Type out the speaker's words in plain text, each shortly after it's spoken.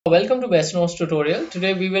Welcome to Best Notes tutorial.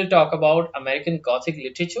 Today we will talk about American Gothic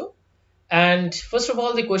literature. And first of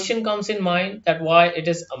all, the question comes in mind that why it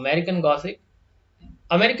is American Gothic.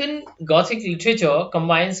 American Gothic literature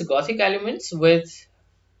combines Gothic elements with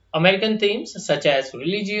American themes such as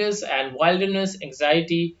religious and wilderness,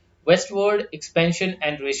 anxiety, westward expansion,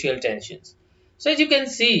 and racial tensions. So, as you can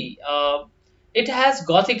see, it has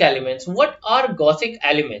Gothic elements. What are Gothic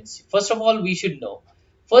elements? First of all, we should know.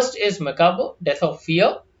 First is macabre, death of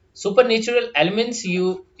fear, supernatural elements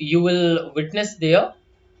you will witness there,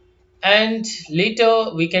 and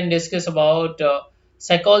later we can discuss about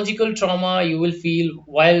psychological trauma you will feel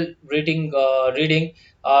while reading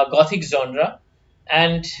Gothic genre,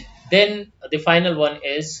 and then the final one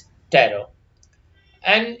is terror.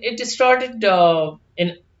 And it started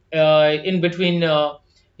in between,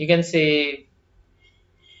 you can say,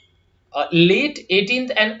 late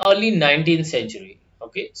 18th and early 19th century.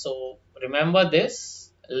 Okay, so remember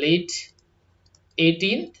this: late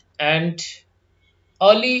 18th and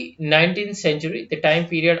early 19th century, the time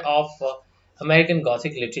period of American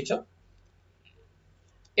Gothic literature.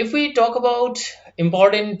 If we talk about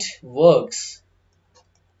important works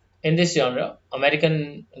in this genre,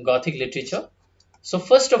 American Gothic literature, so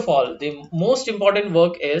first of all, the most important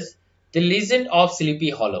work is The Legend of Sleepy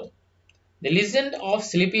Hollow. The Legend of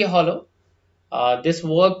Sleepy Hollow, this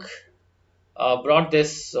work brought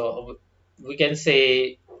this, we can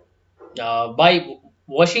say, by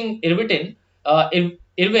Washington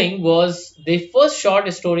Irving was the first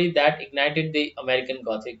short story that ignited the American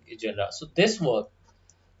Gothic genre. So this work,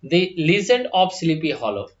 The Legend of Sleepy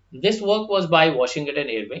Hollow, this work was by Washington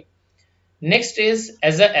Irving. Next is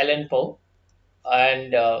Edgar Allan Poe,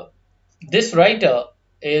 and this writer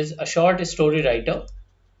is a short story writer.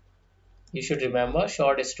 You should remember,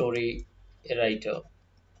 short story writer,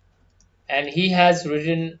 and he has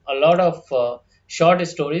written a lot of short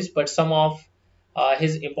stories, but some of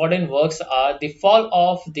his important works are The Fall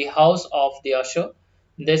of the House of the Usher.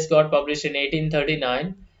 This got published in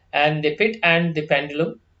 1839, and The Pit and the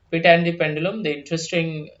Pendulum. Pit and the Pendulum, the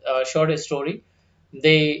interesting short story.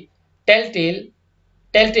 The Telltale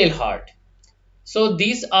Telltale Heart. So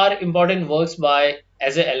these are important works by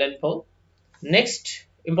Edgar Allan Poe. Next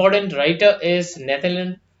important writer is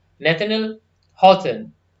Nathaniel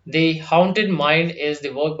Hawthorne. The Haunted Mind is the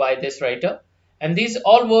work by this writer. And these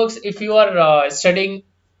all works, if you are studying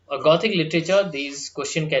Gothic literature, these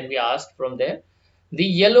question can be asked from there. The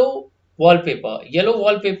Yellow Wallpaper. Yellow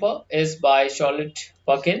Wallpaper is by Charlotte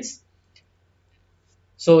Perkins.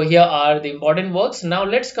 So here are the important works. Now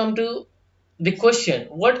let's come to the question: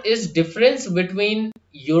 what is difference between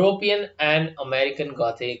European and American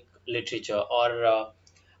Gothic literature, or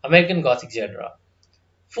American Gothic genre?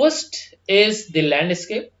 First is the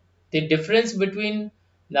landscape. The difference between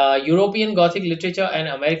the European Gothic literature and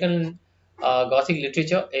American Gothic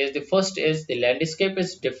literature is: the first is the landscape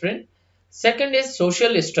is different. Second is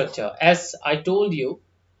social structure. As I told you,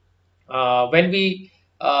 uh, when we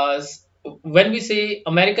uh, s- when we say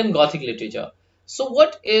American Gothic literature, so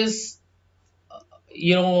what is,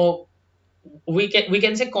 you know we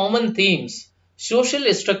can say, common themes.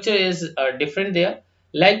 Social structure is different there.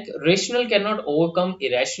 Like rational cannot overcome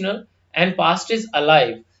irrational, and past is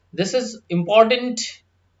alive. This is important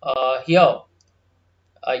here.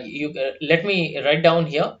 You Let me write down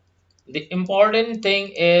here. The important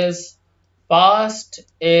thing is past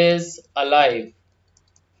is alive.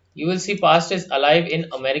 You will see past is alive in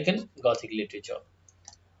American Gothic literature.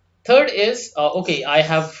 Third is, okay, I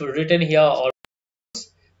have written here, or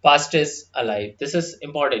past is alive. This is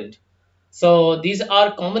important. So these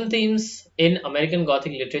are common themes in American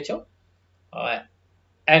Gothic literature. Uh,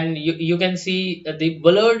 and you can see the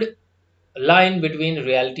blurred line between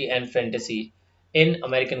reality and fantasy in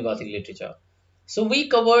American Gothic literature. So we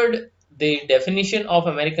covered the definition of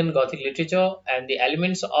American Gothic literature and the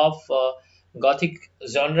elements of Gothic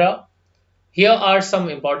genre. Here are some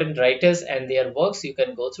important writers and their works you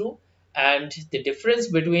can go through, and the difference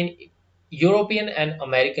between European and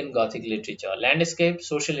American Gothic literature: landscape,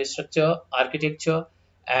 social structure, architecture,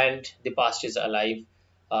 and the past is alive.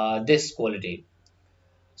 This quality.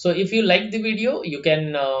 So, if you like the video, you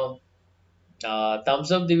can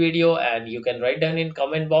thumbs up the video, and you can write down in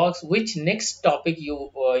comment box which next topic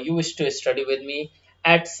you wish to study with me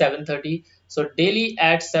at 7:30. So daily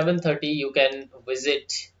at 7:30 you can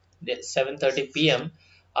visit the 7:30 p.m.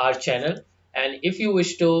 our channel. And if you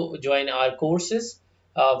wish to join our courses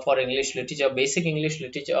for English literature, basic English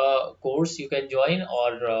literature course, you can join,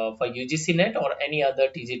 or for UGC net or any other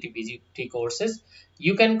TGT PGT courses,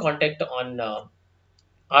 you can contact on our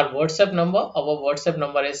WhatsApp number. Our WhatsApp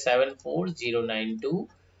number is 74092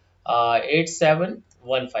 87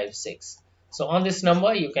 156. So on this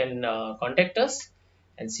number, you can contact us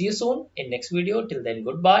and see you soon in next video. Till then,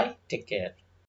 goodbye. Take care.